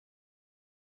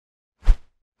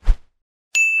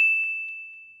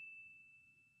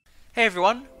Hey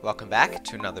everyone, welcome back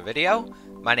to another video.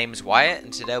 My name is Wyatt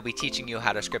and today I'll be teaching you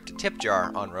how to script a tip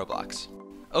jar on Roblox.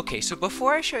 Okay, so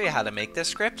before I show you how to make this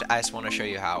script, I just want to show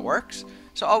you how it works.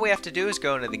 So all we have to do is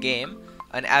go into the game,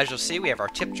 and as you'll see we have our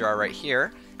tip jar right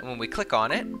here, and when we click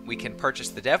on it, we can purchase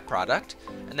the dev product,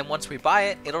 and then once we buy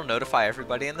it, it'll notify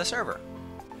everybody in the server.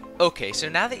 Okay, so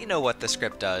now that you know what the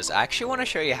script does, I actually want to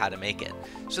show you how to make it.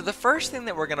 So the first thing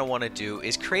that we're going to want to do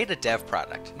is create a dev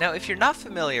product. Now if you're not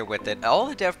familiar with it, all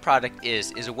the dev product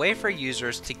is a way for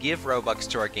users to give Robux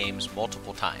to our games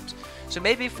multiple times. So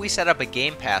maybe if we set up a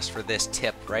game pass for this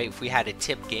tip, right, if we had a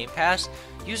tip game pass,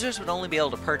 users would only be able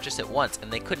to purchase it once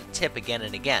and they couldn't tip again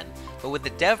and again. But with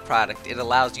the dev product, it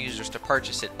allows users to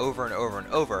purchase it over and over and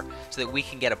over so that we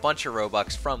can get a bunch of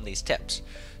Robux from these tips.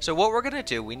 So what we're going to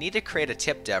do, we need to create a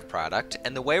tip dev product,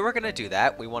 and the way we're going to do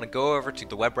that, we want to go over to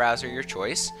the web browser of your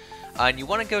choice, and you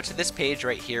want to go to this page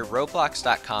right here,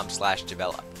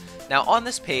 roblox.com/develop. Now on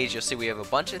this page, you'll see we have a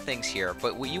bunch of things here,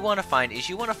 but what you want to find is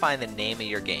you want to find the name of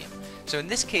your game. So in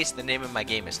this case, the name of my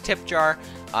game is Tip Jar.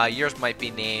 Yours might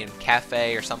be named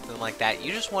Cafe or something like that.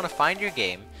 You just want to find your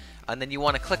game, and then you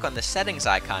want to click on the settings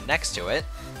icon next to it,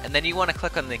 and then you want to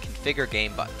click on the configure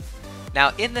game button.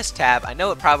 Now in this tab, I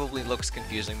know it probably looks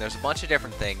confusing, there's a bunch of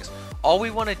different things. All we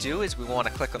want to do is we want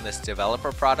to click on this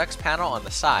developer products panel on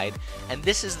the side, and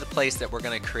this is the place that we're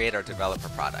going to create our developer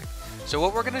product. So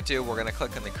what we're going to do, we're going to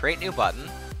click on the create new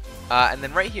button, and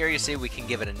then right here you see we can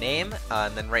give it a name,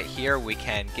 and then right here we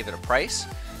can give it a price.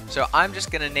 So I'm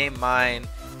just going to name mine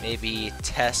maybe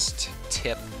test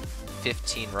tip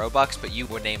 15 Robux, but you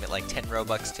would name it like 10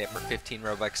 Robux tip or 15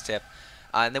 Robux tip.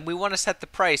 And then we want to set the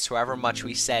price however much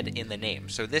we said in the name.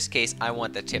 So in this case, I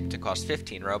want the tip to cost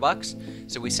 15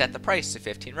 Robux, so we set the price to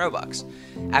 15 Robux.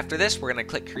 After this, we're going to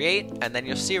click create, and then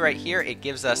you'll see right here, it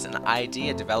gives us an ID,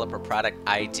 a developer product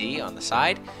ID on the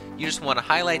side. You just want to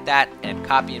highlight that and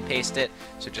copy and paste it.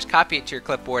 So just copy it to your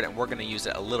clipboard, and we're going to use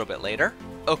it a little bit later.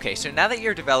 Okay, so now that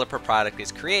your developer product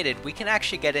is created, we can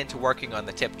actually get into working on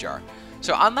the tip jar.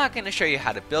 So I'm not going to show you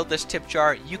how to build this tip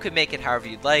jar. You can make it however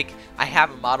you'd like. I have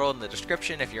a model in the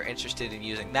description if you're interested in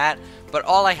using that. But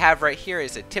all I have right here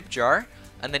is a tip jar,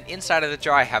 and then inside of the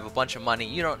jar I have a bunch of money.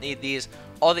 You don't need these.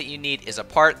 All that you need is a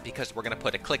part, because we're going to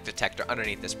put a click detector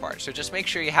underneath this part. So just make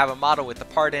sure you have a model with the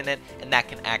part in it, and that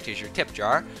can act as your tip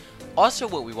jar. Also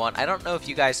what we want, I don't know if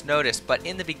you guys noticed, but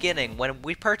in the beginning when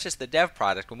we purchased the dev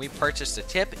product, when we purchased the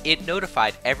tip, it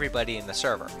notified everybody in the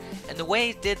server. And the way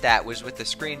it did that was with the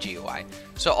screen GUI.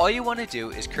 So all you want to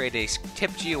do is create a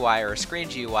tip GUI or a screen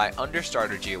GUI under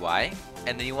starter GUI,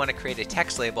 and then you want to create a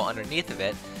text label underneath of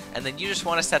it, and then you just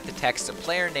want to set the text to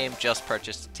player name just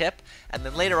purchased a tip, and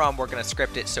then later on we're going to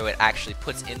script it so it actually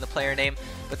puts in the player name.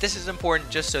 But this is important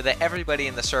just so that everybody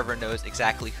in the server knows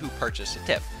exactly who purchased a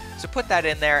tip. So put that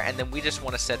in there, and then we just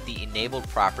want to set the enabled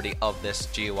property of this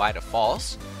GUI to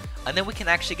false, and then we can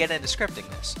actually get into scripting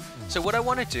this. So what I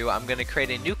want to do, I'm going to create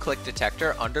a new click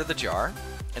detector under the jar,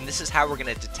 and this is how we're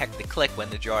going to detect the click when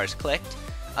the jar is clicked.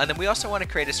 And then we also want to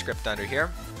create a script under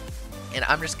here, and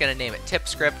I'm just going to name it tip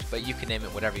script, but you can name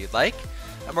it whatever you'd like.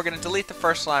 And we're going to delete the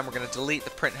first line, we're going to delete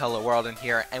the print hello world in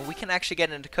here, and we can actually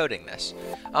get into coding this.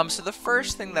 So the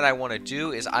first thing that I want to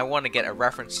do is I want to get a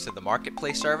reference to the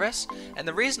marketplace service, and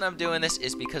the reason I'm doing this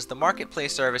is because the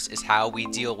marketplace service is how we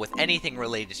deal with anything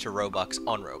related to Robux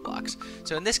on Roblox.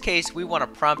 So in this case, we want to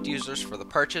prompt users for the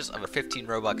purchase of a 15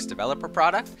 Robux developer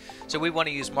product, so we want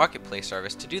to use marketplace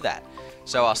service to do that.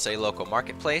 So I'll say local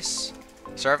marketplace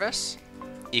service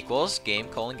equals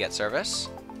game:get service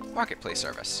marketplace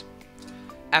service.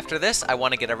 After this, I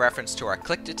want to get a reference to our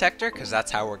click detector, because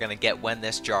that's how we're going to get when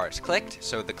this jar is clicked.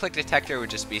 So the click detector would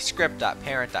just be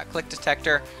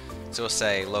script.parent.clickDetector. So we'll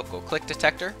say local click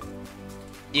detector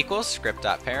equals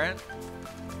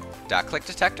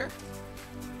script.parent.clickDetector.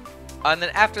 And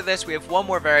then after this, we have one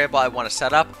more variable I want to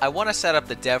set up. I want to set up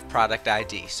the dev product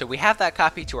ID. So we have that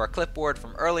copied to our clipboard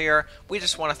from earlier. We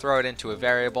just want to throw it into a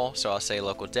variable. So I'll say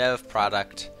local dev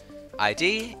product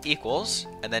ID equals,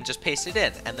 and then just paste it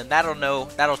in, and then that'll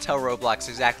tell Roblox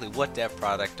exactly what dev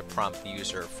product to prompt the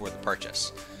user for the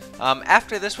purchase.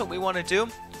 After this, what we want to do,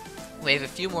 we have a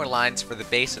few more lines for the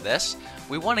base of this.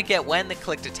 We want to get when the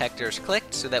click detector is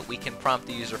clicked so that we can prompt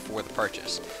the user for the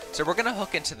purchase. So we're going to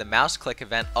hook into the mouse click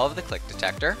event of the click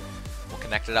detector. We'll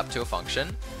connect it up to a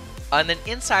function. And then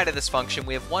inside of this function,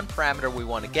 we have one parameter we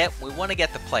want to get. We want to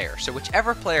get the player. So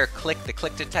whichever player clicked the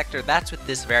click detector, that's what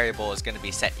this variable is going to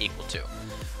be set equal to.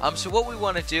 So what we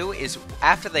want to do is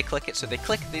after they click it, so they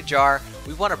click the jar,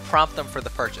 we want to prompt them for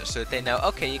the purchase so that they know,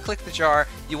 okay, you click the jar,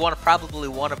 you probably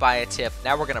want to buy a tip.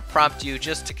 Now we're going to prompt you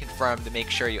just to confirm to make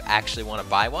sure you actually want to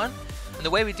buy one. And the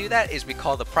way we do that is we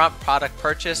call the prompt product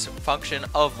purchase function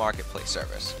of marketplace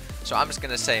service. So I'm just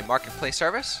going to say marketplace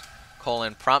service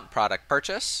colon prompt product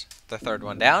purchase, the third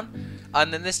one down.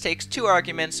 And then this takes two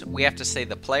arguments. We have to say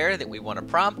the player that we want to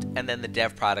prompt and then the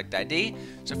dev product ID.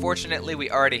 So fortunately we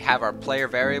already have our player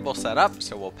variable set up,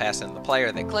 so we'll pass in the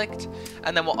player that clicked,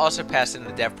 and then we'll also pass in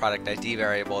the dev product ID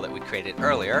variable that we created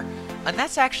earlier. And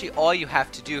that's actually all you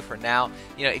have to do for now.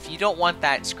 You know, if you don't want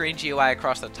that screen GUI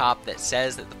across the top that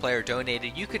says that the player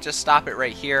donated, you could just stop it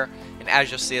right here, and as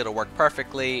you'll see, it'll work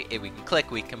perfectly. We can click,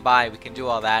 we can buy, we can do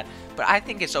all that. But I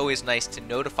think it's always nice to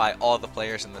notify all the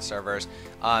players in the servers,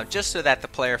 just so that the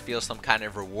player feels some kind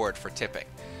of reward for tipping.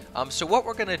 So what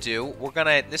we're going to do,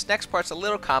 this next part's a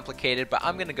little complicated, but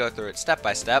I'm going to go through it step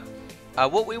by step.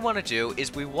 What we want to do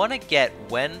is we want to get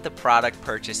when the product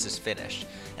purchase is finished.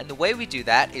 And the way we do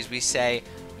that is we say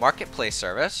marketplace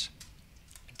service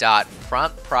dot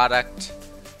prompt product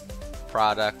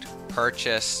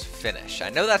purchase finish. I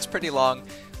know that's pretty long,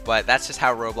 but that's just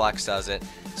how Roblox does it.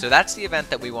 So that's the event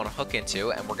that we want to hook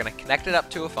into, and we're going to connect it up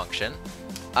to a function.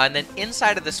 And then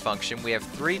inside of this function, we have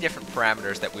three different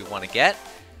parameters that we want to get.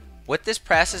 What this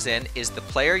passes in is the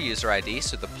player user ID,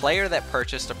 so the player that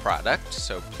purchased a product,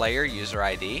 so player user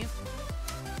ID.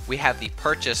 We have the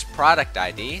purchase product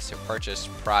ID, so purchase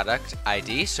product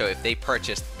ID. So if they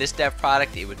purchased this dev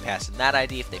product, it would pass in that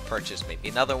ID. If they purchased maybe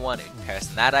another one, it would pass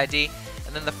in that ID.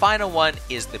 And then the final one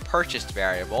is the purchased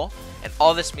variable. And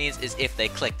all this means is if they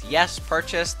clicked yes,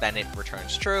 purchase, then it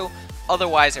returns true.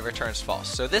 Otherwise, it returns false.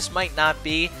 So this might not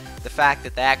be the fact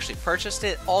that they actually purchased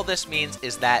it. All this means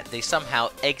is that they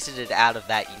somehow exited out of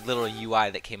that little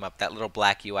UI that came up, that little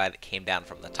black UI that came down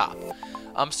from the top.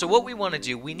 So what we want to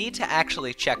do, we need to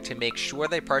actually check to make sure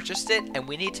they purchased it, and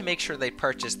we need to make sure they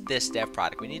purchased this dev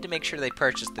product. We need to make sure they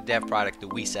purchased the dev product that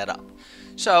we set up.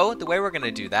 So the way we're going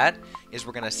to do that is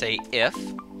we're going to say if,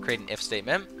 create an if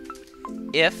statement,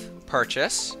 if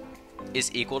purchase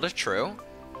is equal to true,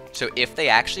 so if they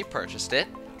actually purchased it,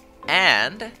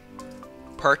 and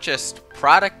purchased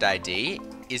product ID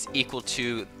is equal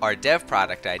to our dev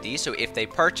product ID, so if they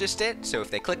purchased it, so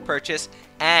if they click purchase,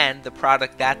 and the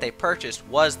product that they purchased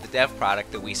was the dev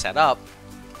product that we set up,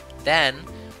 then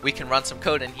we can run some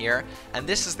code in here, and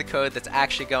this is the code that's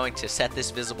actually going to set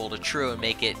this visible to true and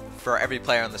make it for every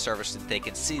player on the server so that they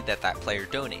can see that that player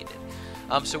donated.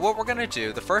 So what we're going to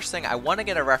do, the first thing, I want to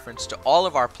get a reference to all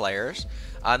of our players.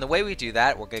 And the way we do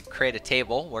that, we're going to create a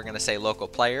table. We're going to say local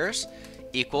players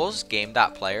equals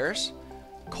game.players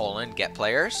colon get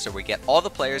players. So we get all the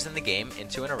players in the game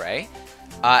into an array.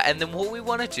 And then what we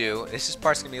want to do, this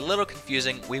part's going to be a little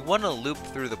confusing, we want to loop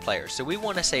through the players. So we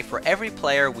want to say for every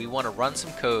player, we want to run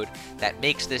some code that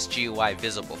makes this GUI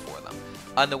visible for them.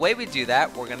 And the way we do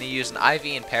that, we're going to use an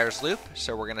IV and pairs loop.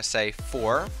 So we're going to say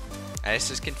for, and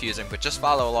this is confusing, but just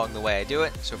follow along the way I do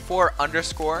it. So for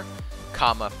underscore,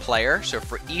 comma, player. So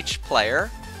for each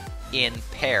player in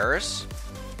pairs,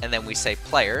 and then we say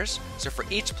players. So for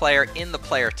each player in the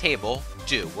player table,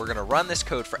 do. We're going to run this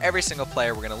code for every single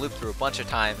player. We're going to loop through a bunch of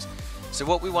times. So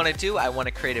what we want to do, I want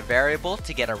to create a variable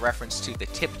to get a reference to the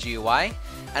tip GUI.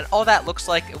 And all that looks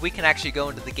like, we can actually go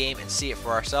into the game and see it for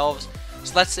ourselves.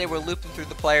 So let's say we're looping through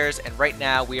the players, and right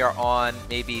now we are on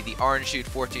maybe the orange dude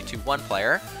 4221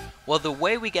 player. Well, the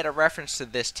way we get a reference to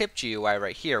this tip GUI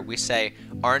right here, we say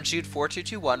orange dude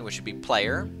 4221, which would be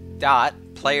player dot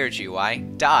player GUI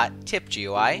dot tip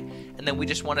GUI, and then we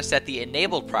just want to set the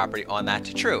enabled property on that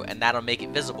to true, and that'll make it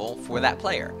visible for that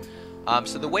player.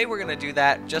 So the way we're going to do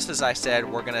that, just as I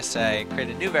said, we're going to say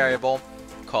create a new variable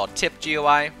called tip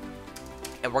GUI,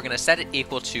 and we're going to set it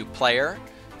equal to player,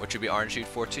 which would be orange dude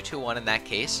 4221 in that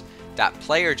case, dot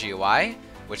player GUI,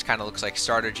 which kind of looks like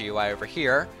starter GUI over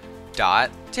here,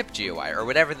 dot tip GUI, or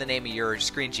whatever the name of your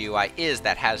screen GUI is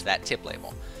that has that tip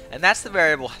label. And that's the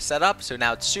variable set up, so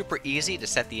now it's super easy to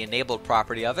set the enabled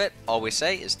property of it. All we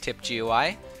say is tip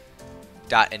GUI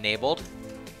dot enabled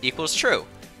equals true.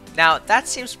 Now that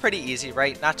seems pretty easy,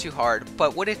 right? Not too hard,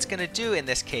 but what it's going to do in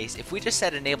this case, if we just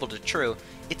set enabled to true,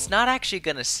 it's not actually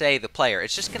going to say the player,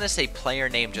 it's just going to say player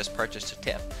name just purchased a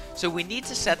tip. So we need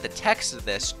to set the text of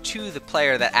this to the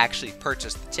player that actually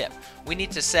purchased the tip. We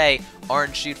need to say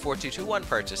orange dude 4221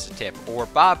 purchased a tip, or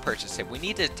Bob purchased a tip. We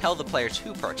need to tell the players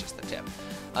who purchased the tip.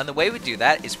 And the way we do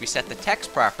that is we set the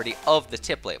text property of the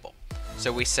tip label.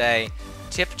 So we say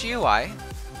tip GUI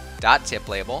dot tip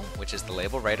label, which is the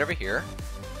label right over here,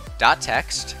 dot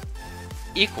text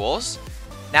equals.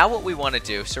 Now what we want to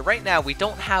do, so right now we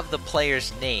don't have the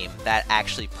player's name that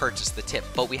actually purchased the tip,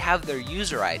 but we have their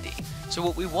user ID. So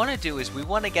what we want to do is we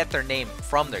want to get their name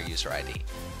from their user ID.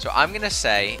 So I'm going to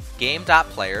say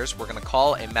game.players, we're going to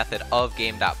call a method of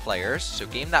game.players, so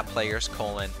game.players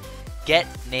colon get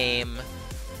name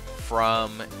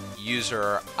from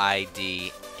user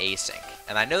ID async.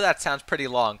 And I know that sounds pretty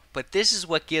long, but this is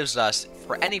what gives us,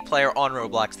 for any player on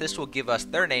Roblox, this will give us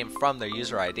their name from their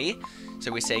user ID.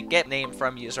 So we say get name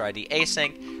from user ID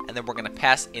async, and then we're going to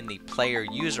pass in the player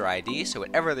user ID, so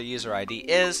whatever the user ID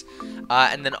is,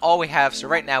 and then all we have, so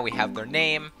right now we have their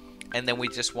name, and then we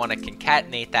just want to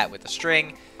concatenate that with a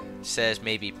string. It says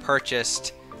maybe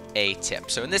purchased a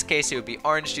tip. So in this case, it would be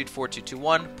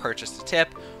orangedude4221 purchased a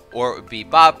tip, or it would be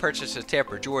Bob purchased a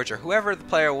tip, or George, or whoever the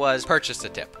player was purchased a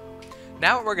tip.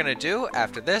 Now what we're going to do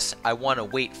after this, I want to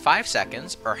wait 5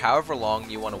 seconds, or however long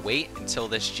you want to wait until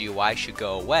this GUI should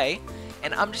go away.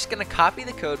 And I'm just going to copy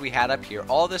the code we had up here.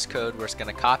 All this code, we're just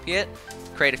going to copy it,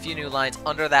 create a few new lines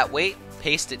under that wait,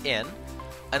 paste it in.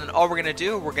 And then all we're going to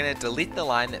do, we're going to delete the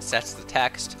line that sets the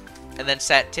text, and then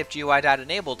set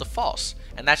tipGUI.enable to false.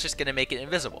 And that's just going to make it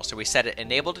invisible. So we set it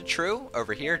enable to true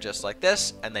over here, just like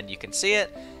this, and then you can see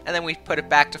it. And then we put it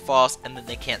back to false, and then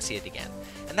they can't see it again.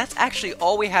 And that's actually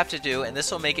all we have to do, and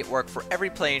this will make it work for every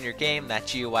player in your game. That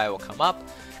GUI will come up.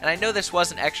 And I know this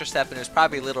was an extra step and it was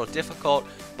probably a little difficult,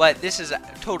 but this is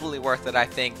totally worth it, I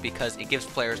think, because it gives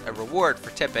players a reward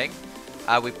for tipping.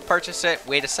 We purchase it,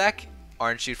 wait a sec,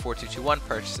 orangedude4221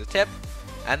 purchase a tip,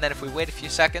 and then if we wait a few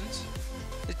seconds,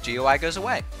 the GUI goes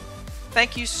away.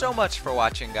 Thank you so much for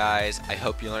watching, guys. I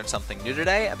hope you learned something new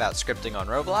today about scripting on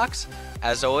Roblox.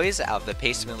 As always, I'll have the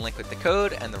pastebin link with the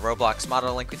code and the Roblox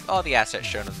model link with all the assets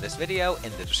shown in this video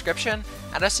in the description,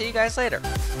 and I'll see you guys later.